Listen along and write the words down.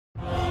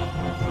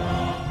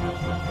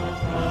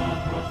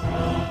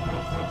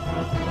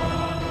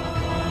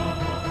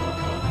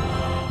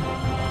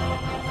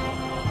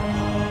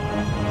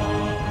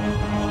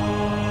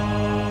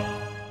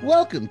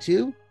Welcome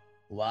to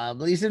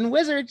Wobblies and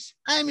Wizards.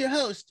 I'm your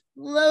host,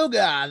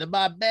 Loga the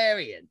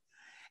Barbarian,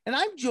 and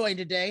I'm joined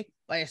today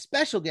by a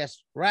special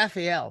guest,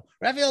 Raphael.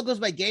 Raphael goes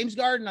by Games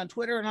Garden on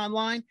Twitter and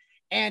online,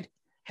 and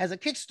has a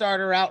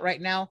Kickstarter out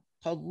right now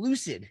called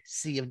Lucid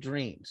Sea of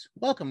Dreams.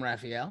 Welcome,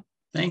 Raphael.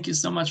 Thank you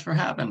so much for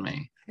having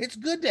me. It's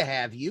good to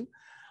have you.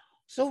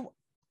 So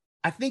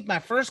I think my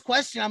first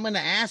question I'm going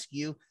to ask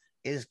you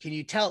is,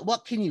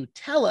 what can you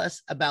tell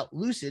us about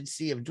Lucid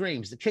Sea of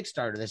Dreams, the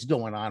Kickstarter that's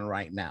going on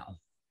right now?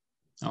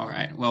 All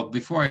right. Well,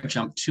 before I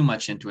jump too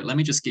much into it, let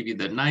me just give you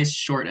the nice,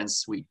 short, and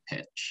sweet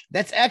pitch.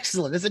 That's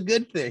excellent. That's a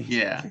good thing.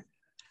 Yeah.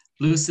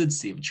 Lucid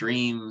Sea of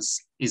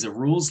Dreams is a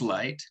rules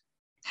light,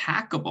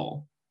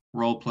 hackable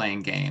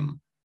role-playing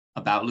game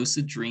about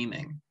lucid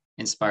dreaming,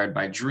 inspired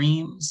by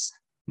dreams,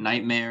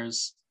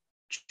 nightmares,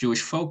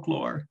 Jewish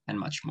folklore, and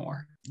much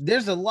more.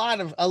 There's a lot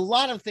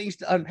of things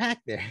to unpack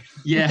there.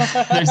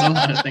 Yeah, there's a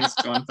lot of things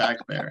to unpack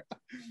there.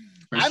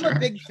 I'm a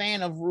big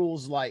fan of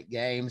rules light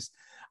games.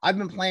 I've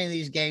been playing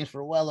these games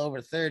for well over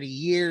 30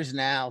 years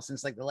now,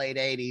 since like the late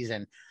 80s,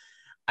 and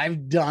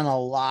I've done a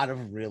lot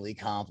of really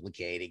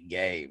complicated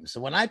games. So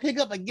when I pick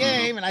up a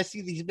game and I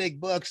see these big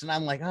books and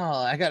I'm like, oh,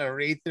 I got to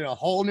read through a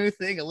whole new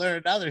thing and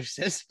learn another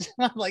system.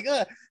 I'm like,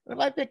 if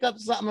I pick up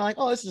something, I'm like,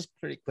 oh, this is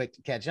pretty quick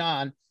to catch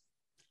on,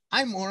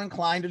 I'm more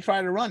inclined to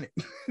try to run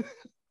it.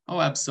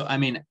 Oh, absolutely. I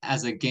mean,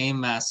 as a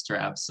game master,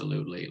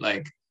 absolutely.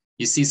 Like,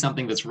 you see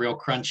something that's real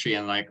crunchy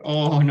and like,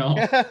 oh no.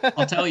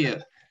 I'll tell you,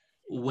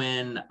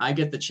 when I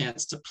get the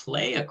chance to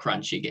play a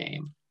crunchy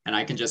game and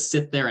I can just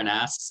sit there and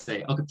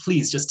say, okay,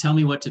 please just tell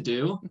me what to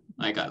do.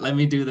 Like, let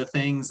me do the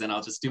things and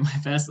I'll just do my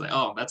best. Like,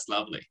 oh, that's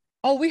lovely.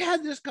 Oh, we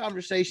had this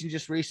conversation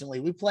just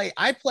recently.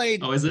 I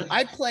played. Oh, is it?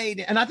 I played,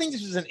 and I think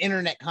this was an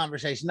internet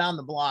conversation, not on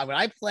the blog, but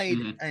I played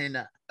in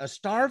a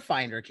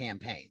Starfinder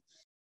campaign.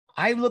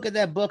 I look at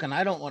that book and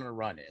I don't want to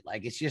run it.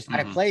 Like, it's just,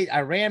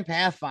 I ran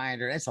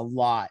Pathfinder. It's a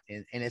lot.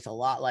 And it's a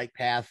lot like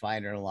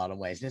Pathfinder in a lot of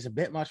ways. And it's a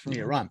bit much for me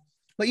to run.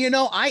 But,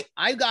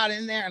 I got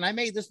in there and I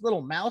made this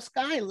little mouse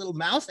guy, a little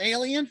mouse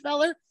alien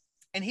feller.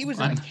 And he was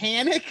a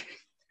mechanic.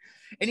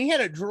 And he had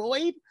a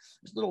droid,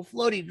 this little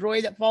floaty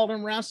droid that followed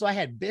him around. So I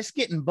had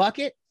Biscuit and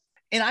Bucket.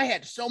 And I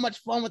had so much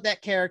fun with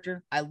that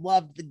character. I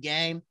loved the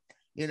game.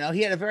 He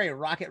had a very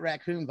Rocket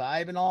Raccoon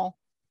vibe and all.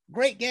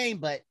 Great game,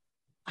 but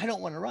I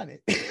don't want to run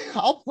it.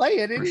 I'll play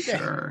it any day.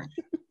 Sure.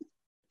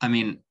 I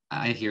mean,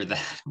 I hear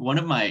that. One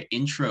of my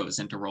intros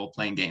into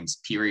role-playing games,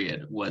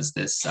 period, was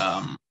this.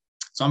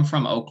 So I'm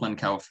from Oakland,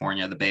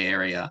 California, the Bay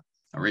Area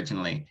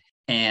originally.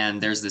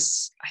 And there's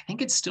this, I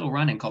think it's still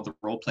running, called the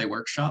Role Play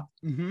Workshop.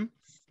 Mm-hmm.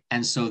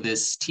 And so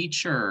this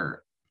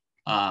teacher,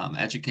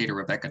 educator,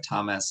 Rebecca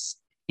Thomas,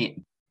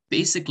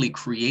 basically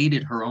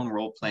created her own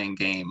role-playing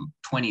game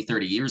 20,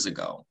 30 years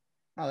ago.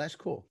 Oh, that's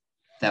cool.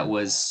 That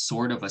was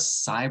sort of a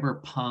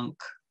cyberpunk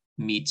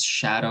meets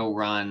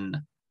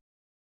Shadowrun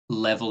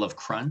level of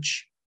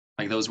crunch.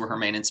 Like, those were her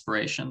main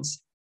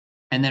inspirations.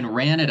 And then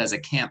ran it as a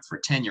camp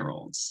for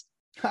 10-year-olds.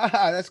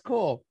 That's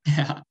cool.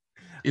 Yeah.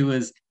 It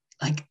was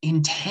like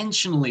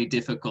intentionally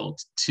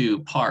difficult to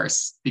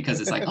parse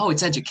because it's like, oh,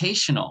 it's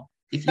educational.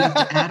 If you have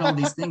to add all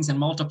these things and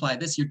multiply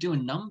this, you're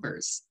doing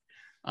numbers.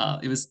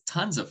 It was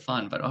tons of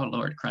fun, but oh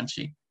Lord,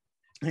 crunchy.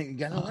 You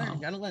gotta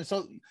learn.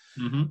 So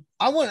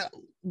I want to,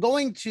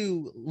 going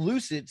to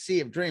Lucid Sea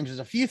of Dreams, there's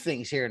a few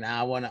things here now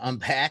I want to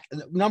unpack.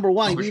 Number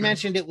one, we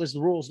mentioned it was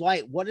the rules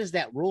light. What is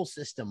that rule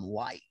system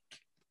like?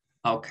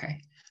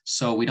 Okay.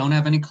 So we don't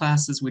have any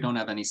classes. We don't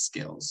have any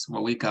skills.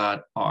 What we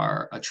got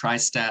are a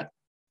tri-stat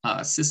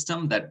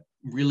system that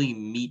really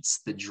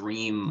meets the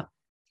dream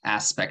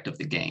aspect of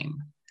the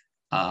game.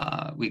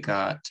 We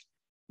got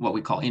what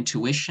we call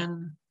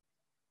intuition,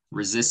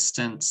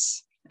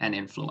 resistance, and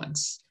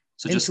influence.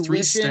 So just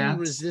intuition, 3 stats.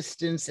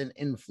 Resistance, and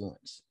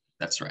influence.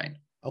 That's right.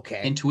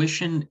 Okay.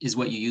 Intuition is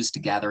what you use to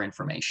gather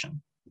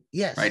information.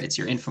 Yes. Right. It's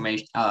your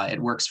information.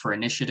 It works for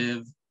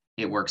initiative.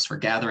 It works for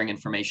gathering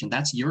information.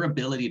 That's your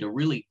ability to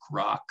really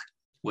grok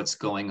what's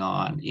going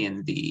on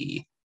in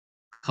the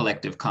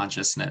collective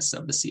consciousness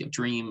of the Sea of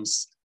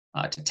Dreams,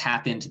 to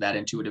tap into that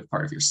intuitive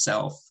part of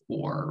yourself,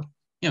 or,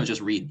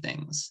 just read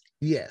things.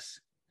 Yes.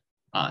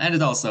 And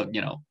it also,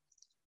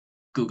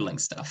 Googling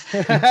stuff.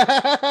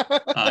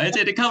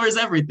 It covers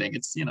everything.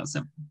 It's,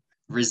 simple.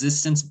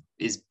 Resistance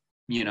is,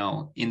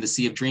 in the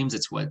Sea of Dreams,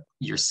 it's what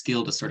your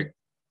skill to sort of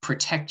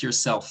protect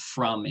yourself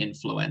from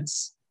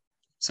influence.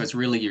 So it's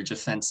really your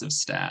defensive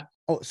stat.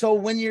 Oh, so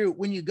when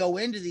you go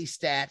into these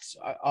stats,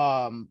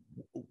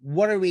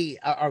 what are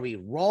we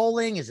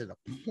rolling? Is it a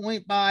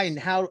point buy? And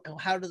how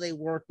do they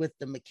work with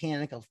the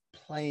mechanic of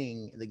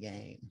playing the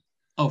game?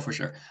 Oh, for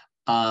sure.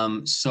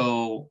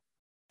 So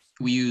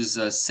we use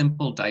a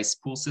simple dice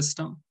pool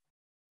system.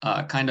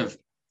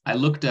 I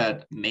looked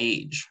at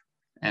Mage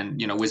and,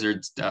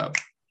 Wizards,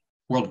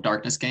 World of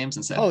Darkness games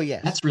and said, oh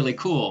yeah, that's really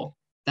cool.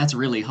 That's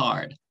really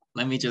hard.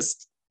 Let me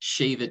just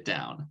shave it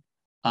down.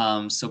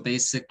 So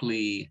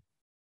basically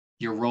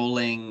you're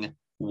rolling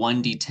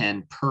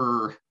 1d10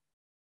 per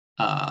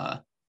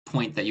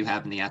point that you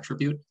have in the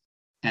attribute.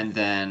 And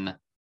then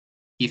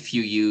if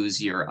you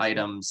use your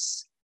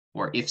items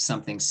or if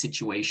something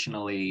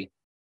situationally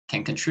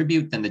can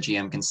contribute, then the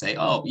GM can say,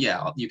 oh,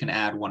 yeah, you can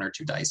add 1 or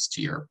 2 dice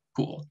to your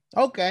pool.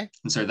 Okay.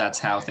 And so that's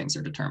how things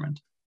are determined.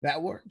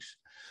 That works.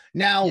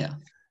 Now, yeah.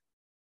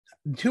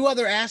 2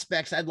 other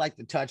aspects I'd like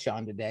to touch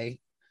on today.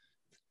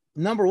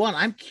 Number 1,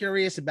 I'm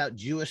curious about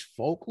Jewish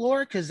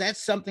folklore because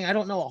that's something I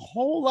don't know a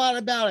whole lot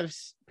about. I've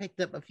picked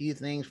up a few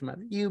things from a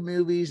few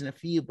movies and a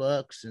few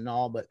books and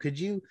all, but could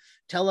you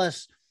tell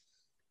us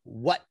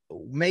what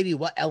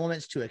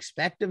elements to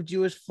expect of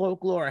Jewish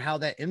folklore or how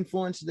that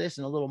influenced this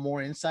and a little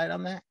more insight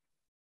on that?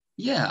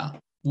 Yeah.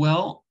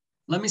 Well,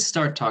 let me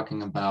start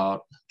talking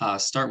about,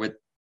 start with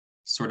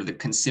sort of the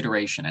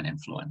consideration and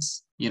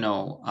influence.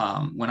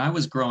 When I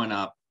was growing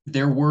up,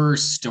 there were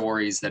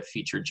stories that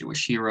featured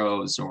Jewish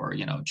heroes or,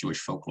 Jewish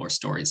folklore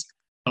stories,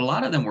 but a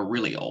lot of them were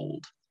really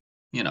old,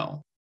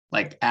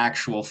 like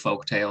actual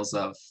folk tales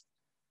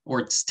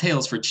or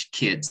tales for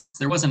kids.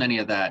 There wasn't any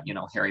of that,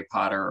 Harry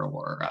Potter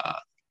or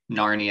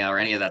Narnia or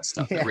any of that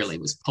stuff that really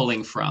was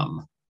pulling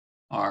from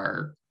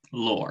our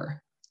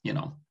lore,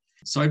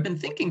 So I've been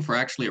thinking for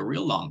actually a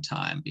real long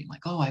time, being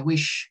like, oh, I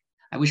wish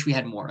we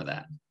had more of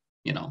that,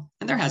 and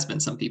there has been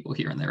some people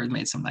here and there who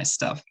made some nice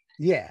stuff.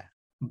 Yeah.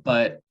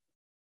 But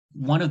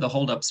one of the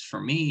holdups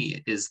for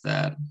me is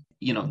that,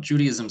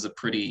 Judaism's a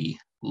pretty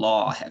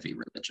law-heavy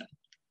religion.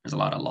 There's a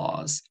lot of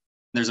laws.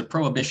 There's a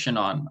prohibition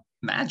on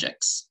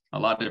magics, a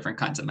lot of different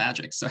kinds of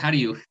magic. So how do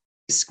you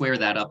square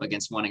that up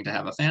against wanting to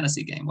have a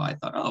fantasy game? Well, I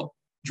thought, oh,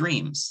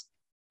 dreams,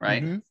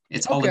 right? Mm-hmm.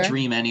 It's all a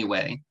dream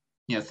anyway.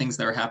 Things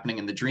that are happening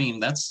in the dream,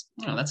 that's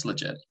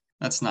legit.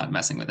 That's not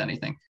messing with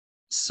anything.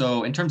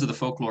 So in terms of the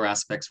folklore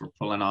aspects we're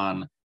pulling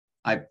on,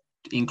 I've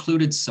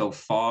included so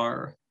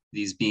far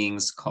these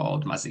beings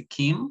called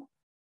mazikim,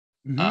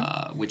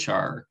 which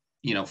are,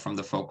 from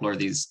the folklore,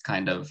 these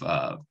kind of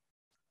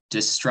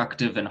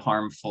destructive and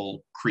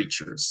harmful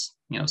creatures,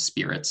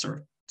 spirits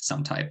or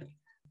some type.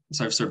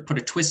 So I've sort of put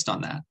a twist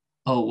on that.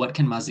 Oh, what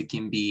can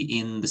mazikim be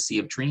in the Sea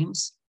of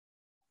Dreams?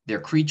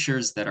 They're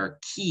creatures that are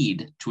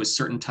keyed to a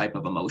certain type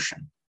of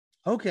emotion.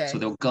 Okay. So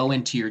they'll go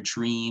into your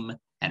dream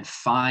and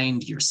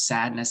find your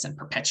sadness and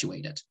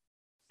perpetuate it,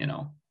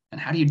 And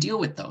how do you deal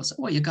with those?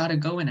 Well, you got to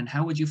go in, and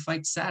how would you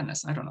fight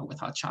sadness? I don't know, with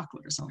hot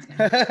chocolate or something.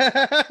 Right?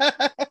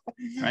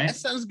 That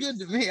sounds good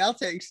to me. I'll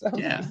take some.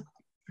 Yeah.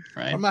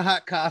 Right. Or my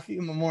hot coffee,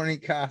 my morning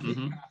coffee.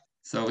 Mm-hmm.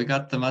 So we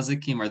got the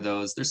mazikim, or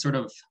those. They're sort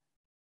of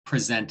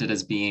presented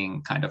as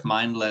being kind of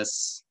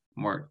mindless,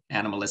 more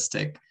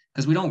animalistic,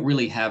 because we don't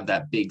really have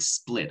that big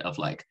split of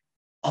like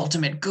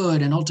ultimate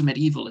good and ultimate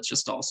evil. It's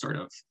just all sort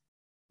of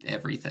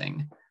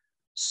everything.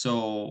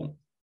 So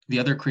the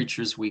other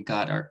creatures we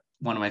got are,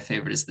 one of my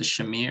favorite is the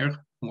shamir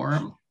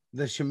worm.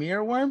 The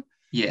shamir worm?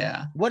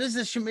 Yeah. What is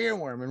the shamir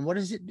worm and what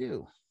does it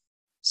do?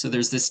 So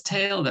there's this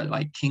tale that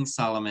like King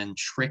Solomon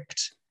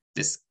tricked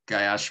this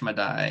guy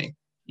Ashmedai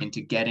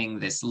into getting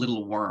this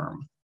little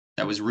worm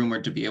that was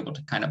rumored to be able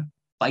to kind of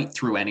bite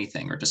through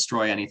anything or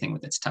destroy anything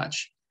with its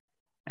touch,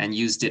 and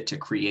used it to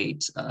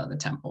create the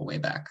temple way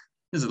back.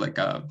 This is like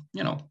a,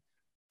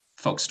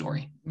 folk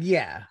story.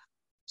 Yeah.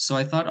 So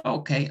I thought,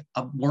 okay,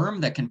 a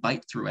worm that can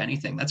bite through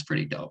anything, that's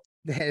pretty dope.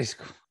 That is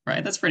cool.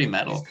 Right? That's pretty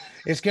metal.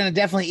 It's going to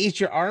definitely eat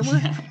your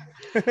armor.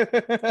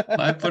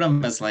 Well, I put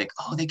them as like,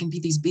 oh, they can be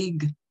these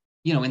big,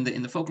 in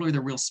the folklore,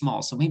 they're real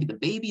small. So maybe the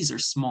babies are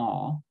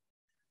small,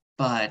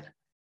 but,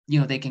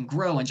 they can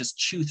grow and just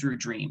chew through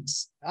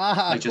dreams.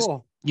 Like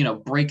cool.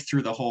 Just, break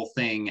through the whole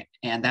thing.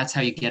 And that's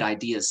how you get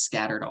ideas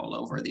scattered all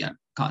over the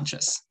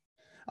unconscious.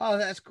 Oh,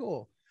 that's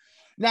cool.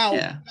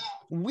 Now,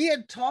 we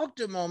had talked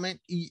a moment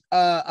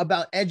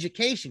about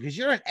education, because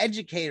you're an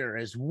educator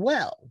as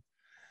well.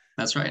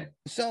 That's right.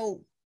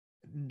 So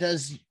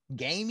does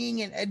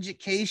gaming and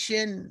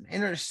education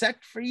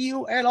intersect for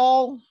you at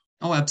all?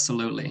 Oh,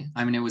 absolutely.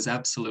 I mean, it was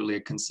absolutely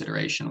a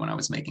consideration when I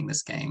was making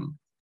this game.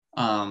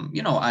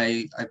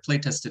 I play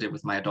tested it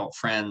with my adult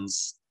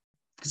friends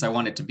because I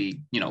want it to be,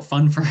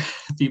 fun for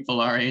people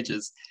our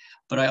ages.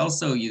 But I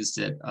also used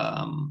it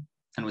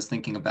and was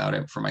thinking about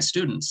it for my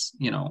students.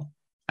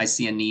 I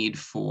see a need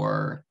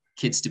for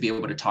kids to be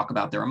able to talk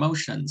about their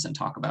emotions and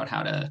talk about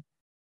how to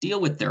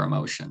deal with their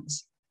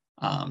emotions.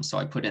 So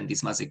I put in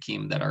these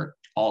mazikim that are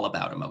all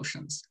about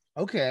emotions.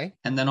 Okay.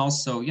 And then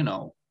also,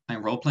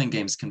 role-playing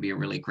games can be a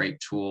really great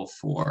tool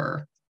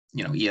for,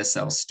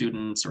 ESL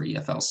students or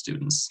EFL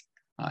students.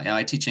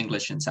 I teach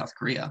English in South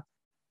Korea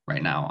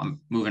right now.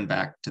 I'm moving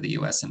back to the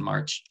US in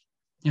March.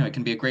 It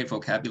can be a great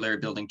vocabulary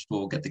building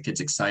tool, get the kids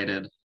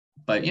excited.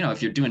 But,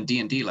 if you're doing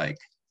D&D, like,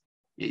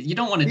 you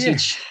don't want to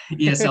teach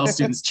ESL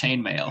students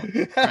chainmail,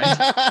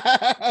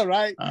 right?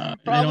 Right.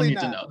 They don't need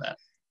to know that.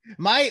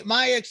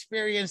 My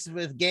experience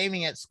with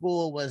gaming at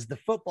school was the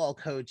football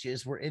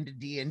coaches were into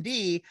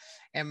D&D,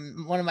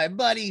 and one of my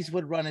buddies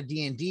would run a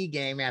D&D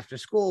game after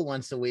school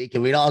once a week,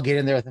 and we'd all get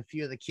in there with a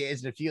few of the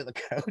kids and a few of the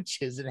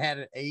coaches and had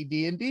an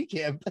AD&D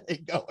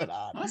campaign going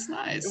on. That's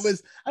nice. It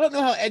was, I don't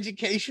know how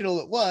educational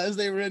it was.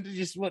 They were into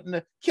just wanting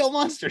to kill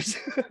monsters.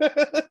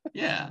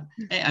 Yeah.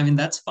 Hey, I mean,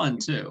 that's fun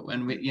too.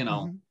 And we,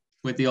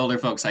 with the older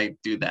folks, I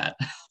do that.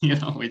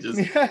 We just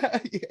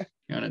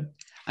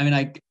I mean,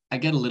 I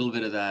get a little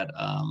bit of that.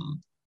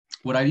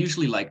 What I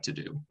usually like to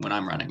do when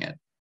I'm running it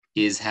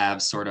is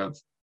have sort of,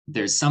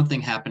 there's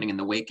something happening in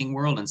the waking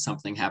world and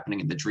something happening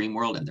in the dream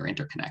world, and they're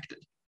interconnected.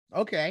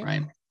 Okay.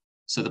 Right.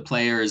 So the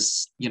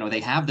players, they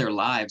have their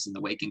lives in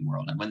the waking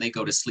world, and when they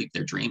go to sleep,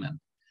 they're dreaming.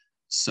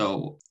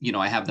 So,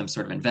 I have them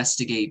sort of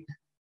investigate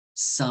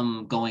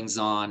some goings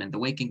on in the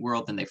waking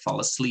world, then they fall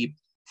asleep,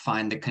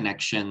 find the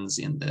connections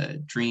in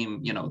the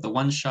dream. The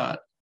one shot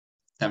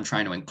that I'm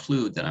trying to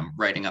include that I'm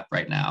writing up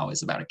right now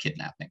is about a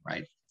kidnapping,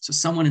 right? So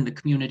someone in the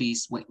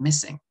community's went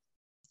missing.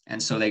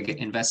 And so they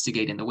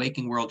investigate in the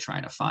waking world,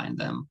 trying to find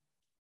them,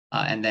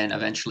 and then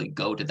eventually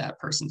go to that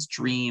person's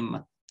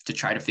dream to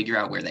try to figure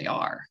out where they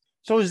are.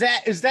 So is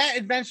that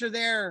adventure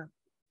there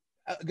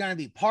going to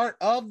be part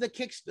of the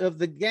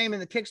game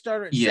and the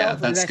Kickstarter itself? Yeah,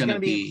 that's going to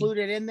be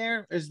included in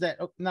there. Is that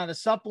not a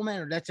supplement,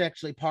 or that's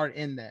actually part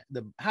in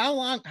the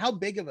how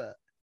big of a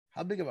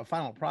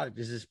final product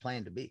is this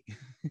planned to be?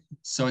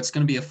 So it's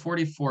going to be a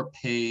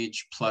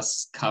 44-page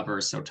plus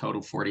cover, so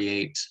total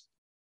 48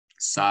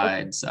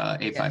 sides,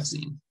 A5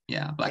 zine.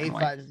 Yeah, black and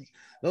white.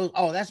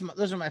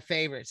 Those are my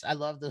favorites. I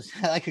love those.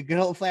 I like a good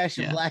old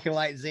fashioned black and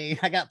white zine.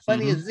 I got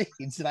plenty of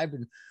zines, and I've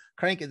been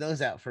cranking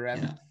those out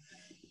forever. Yeah.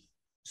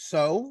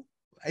 So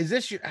is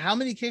this how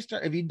many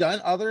Kickstarter have you done?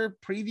 Other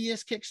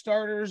previous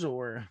Kickstarters,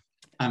 or?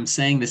 I'm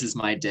saying this is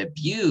my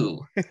debut.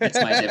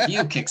 It's my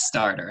debut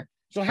Kickstarter.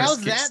 So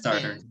how's that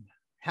been?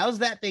 How's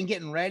that been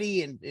getting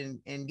ready and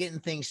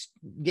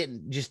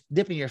just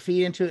dipping your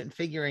feet into it and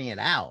figuring it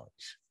out?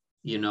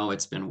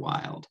 It's been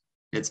wild.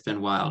 It's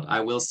been wild. I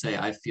will say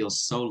I feel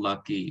so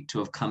lucky to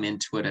have come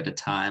into it at a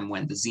time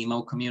when the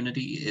Zemo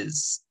community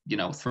is,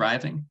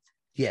 thriving.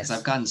 Yes.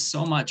 I've gotten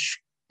so much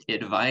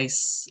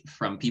advice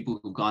from people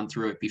who've gone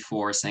through it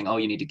before, saying, oh,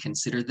 you need to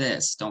consider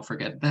this. Don't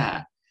forget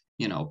that,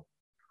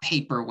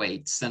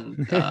 paperweights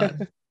and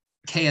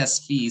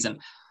KS fees and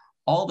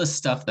all this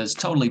stuff that's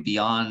totally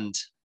beyond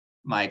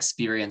my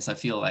experience. I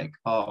feel like,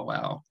 oh,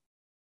 wow.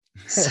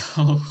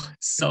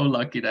 So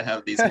lucky to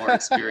have these more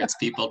experienced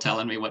people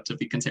telling me what to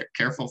be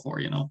careful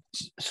for,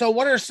 So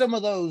what are some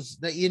of those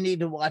that you need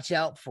to watch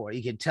out for?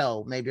 You could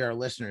tell maybe our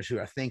listeners who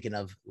are thinking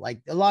of,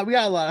 like, we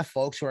got a lot of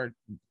folks who are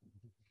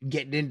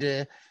getting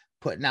into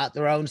putting out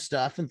their own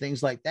stuff and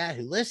things like that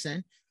who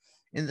listen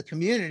in the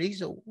community.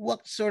 So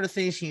what sort of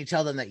things can you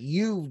tell them that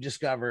you've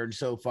discovered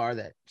so far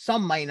that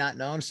some might not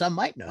know and some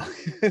might know?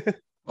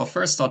 Well,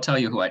 first I'll tell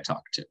you who I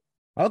talked to.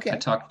 Okay. I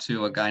talked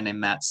to a guy named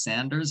Matt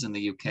Sanders in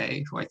the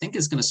UK, who I think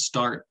is going to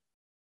start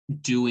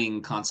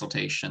doing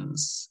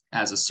consultations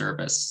as a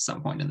service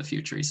some point in the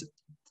future. He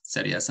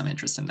said he has some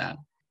interest in that.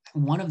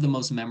 One of the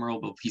most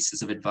memorable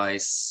pieces of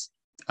advice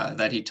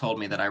that he told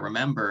me that I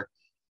remember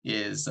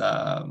is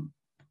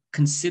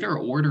consider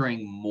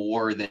ordering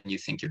more than you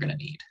think you're going to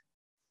need,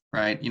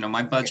 right?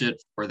 My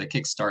budget for the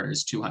Kickstarter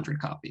is 200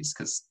 copies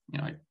because,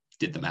 I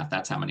did the math.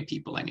 That's how many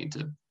people I need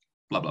to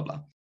blah, blah, blah.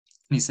 And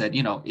he said,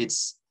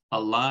 it's a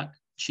lot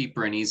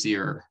cheaper and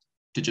easier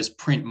to just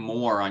print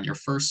more on your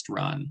first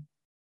run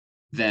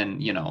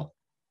than,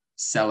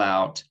 sell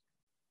out,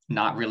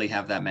 not really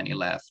have that many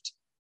left,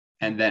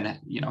 and then,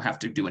 have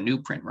to do a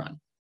new print run.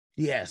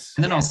 Yes.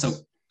 And then also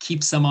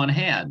keep some on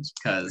hand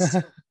because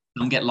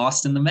some get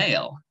lost in the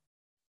mail,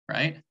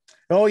 right?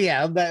 Oh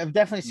yeah, I've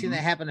definitely seen that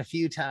happen a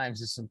few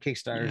times with some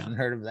Kickstarters and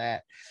heard of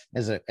that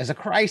as a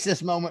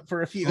crisis moment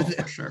for a few of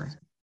them. For sure.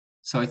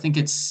 So I think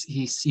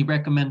he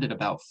recommended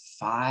about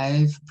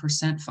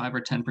 5%, 5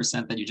 or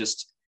 10% that you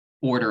just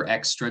order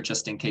extra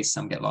just in case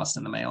some get lost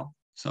in the mail.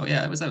 So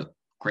yeah, it was a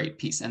great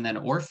piece. And then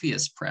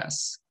Orpheus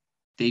Press,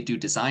 they do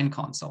design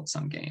consults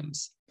on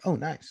games. Oh,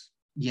 nice.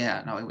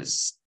 Yeah, no, it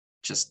was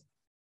just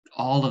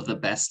all of the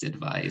best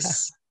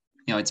advice.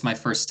 It's my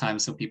first time,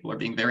 so people are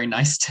being very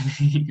nice to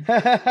me.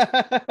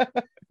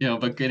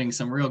 But getting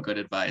some real good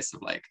advice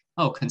of like,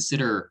 oh,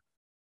 consider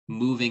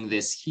moving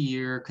this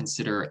here,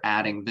 consider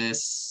adding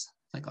this.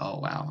 Like, oh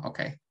wow,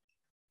 okay.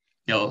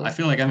 I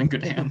feel like I'm in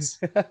good hands.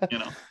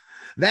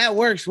 That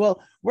works.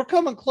 Well, we're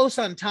coming close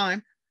on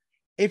time.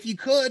 If you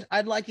could,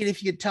 I'd like it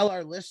if you could tell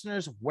our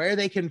listeners where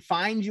they can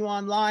find you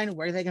online,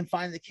 where they can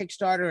find the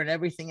Kickstarter and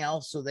everything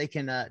else, so they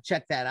can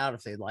check that out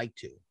if they'd like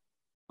to.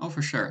 Oh,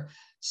 for sure.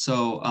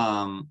 So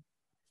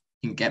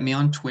you can get me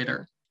on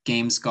Twitter,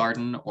 Games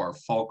Garden, or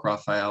Falk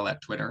Raphael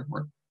at Twitter.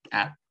 We're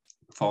at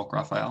Falk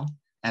Raphael,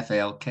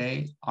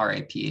 FALKRAPHAEL.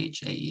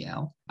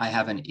 I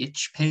have an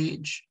itch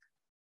page,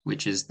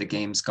 which is the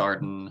Games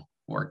Garden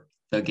or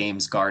the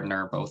Games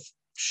Gardener. Both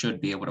should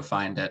be able to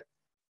find it,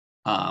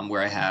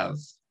 where I have,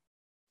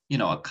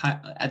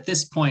 at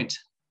this point,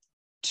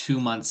 2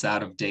 months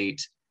out of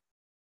date,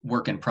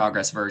 work in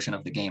progress version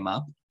of the game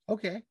up.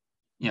 Okay.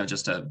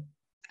 Just a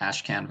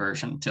ashcan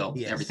version until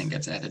everything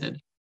gets edited.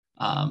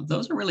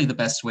 Those are really the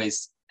best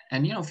ways.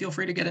 And, feel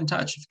free to get in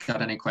touch if you've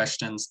got any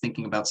questions,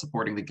 thinking about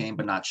supporting the game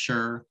but not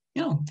sure,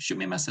 shoot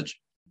me a message.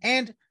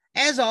 And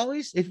as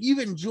always, if you've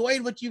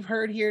enjoyed what you've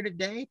heard here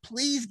today,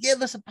 please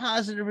give us a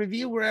positive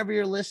review wherever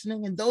you're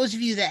listening. And those of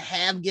you that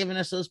have given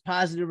us those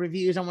positive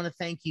reviews, I want to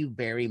thank you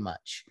very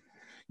much.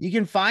 You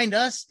can find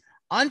us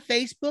On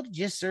Facebook,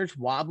 just search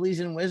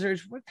Wobblies and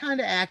Wizards. We're kind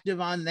of active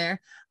on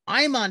there.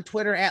 I'm on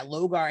Twitter at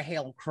Logar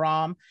Hale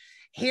Crom.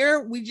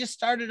 Here, we just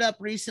started up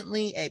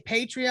recently a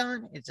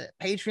Patreon. It's a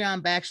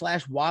Patreon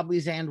 /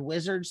 Wobblies and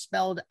Wizards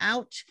spelled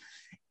out.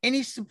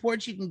 Any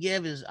support you can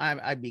give is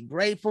I'd be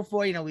grateful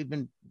for. You know, we've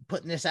been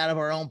putting this out of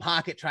our own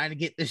pocket trying to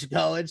get this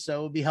going, so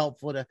it would be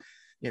helpful to,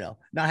 you know,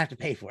 not have to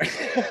pay for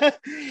it.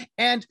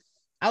 And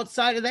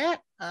outside of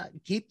that,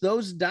 keep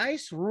those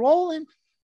dice rolling.